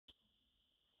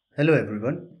Hello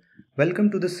everyone,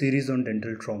 welcome to the series on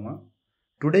dental trauma.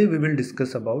 Today we will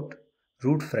discuss about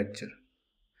root fracture.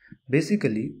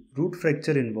 Basically, root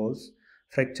fracture involves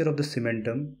fracture of the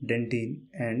cementum, dentin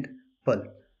and pulp.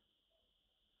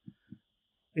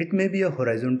 It may be a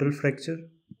horizontal fracture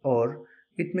or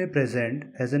it may present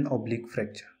as an oblique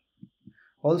fracture.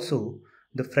 Also,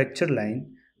 the fracture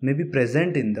line may be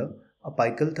present in the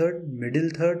apical third,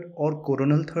 middle third or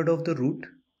coronal third of the root,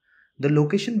 the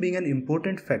location being an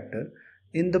important factor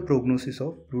in the prognosis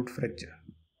of root fracture.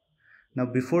 Now,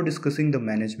 before discussing the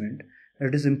management,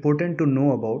 it is important to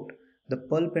know about the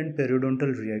pulp and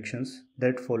periodontal reactions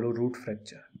that follow root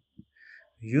fracture.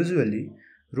 Usually,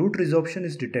 root resorption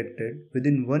is detected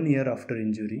within 1 year after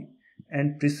injury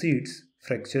and precedes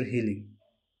fracture healing.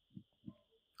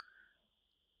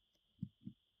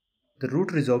 The root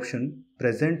resorption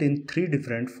present in three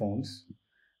different forms: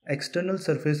 external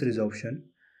surface resorption,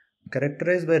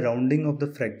 characterized by rounding of the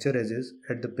fracture edges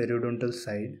at the periodontal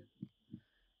side;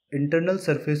 internal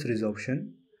surface resorption,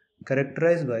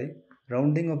 characterized by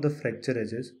rounding of the fracture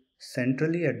edges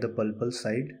centrally at the pulpal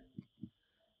side;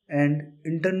 and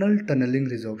internal tunneling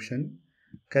resorption,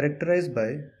 characterized by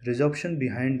resorption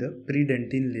behind the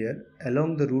predentin layer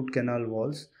along the root canal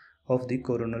walls of the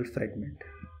coronal fragment.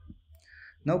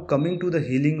 Now coming to the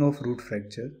healing of root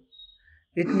fracture,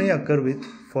 it may occur with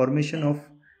formation of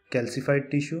calcified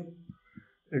tissue,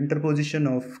 interposition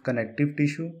of connective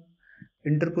tissue,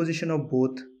 interposition of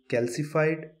both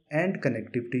calcified and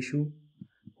connective tissue,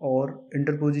 or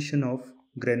interposition of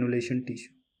granulation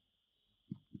tissue.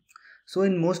 So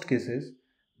in most cases,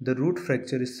 the root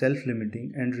fracture is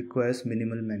self-limiting and requires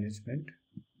minimal management.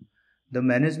 The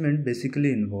management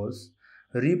basically involves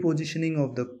repositioning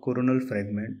of the coronal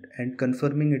fragment and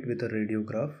confirming it with a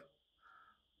radiograph,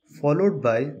 followed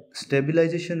by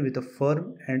stabilization with a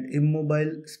firm and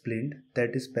immobile splint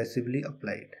that is passively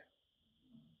applied.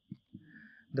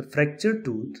 The fractured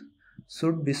tooth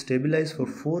should be stabilized for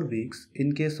 4 weeks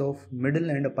in case of middle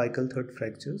and apical third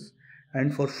fractures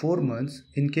and for 4 months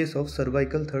in case of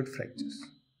cervical third fractures.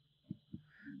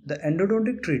 The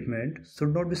endodontic treatment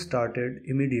should not be started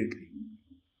immediately.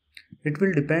 It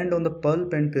will depend on the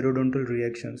pulp and periodontal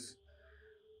reactions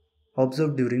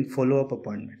observed during follow-up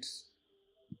appointments.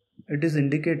 It is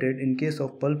indicated in case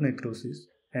of pulp necrosis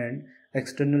and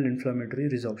external inflammatory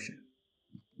resorption.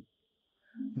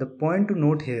 The point to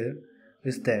note here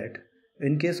is that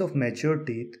in case of mature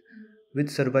teeth with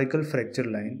cervical fracture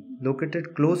line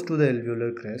located close to the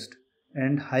alveolar crest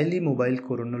and highly mobile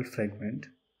coronal fragment,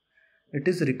 it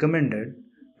is recommended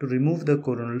to remove the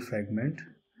coronal fragment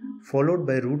followed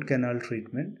by root canal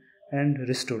treatment and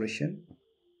restoration.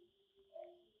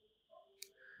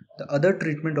 The other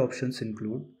treatment options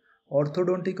include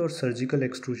orthodontic or surgical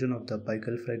extrusion of the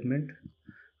apical fragment,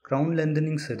 crown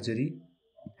lengthening surgery,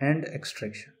 and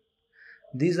extraction.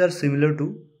 These are similar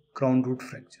to crown root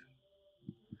fracture.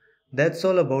 That's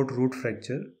all about root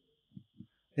fracture.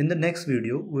 In the next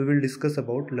video, we will discuss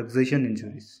about luxation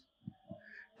injuries.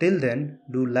 Till then,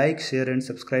 do like, share and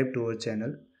subscribe to our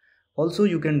channel. Also,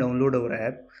 you can download our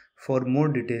app for more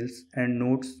details and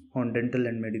notes on dental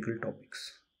and medical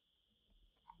topics.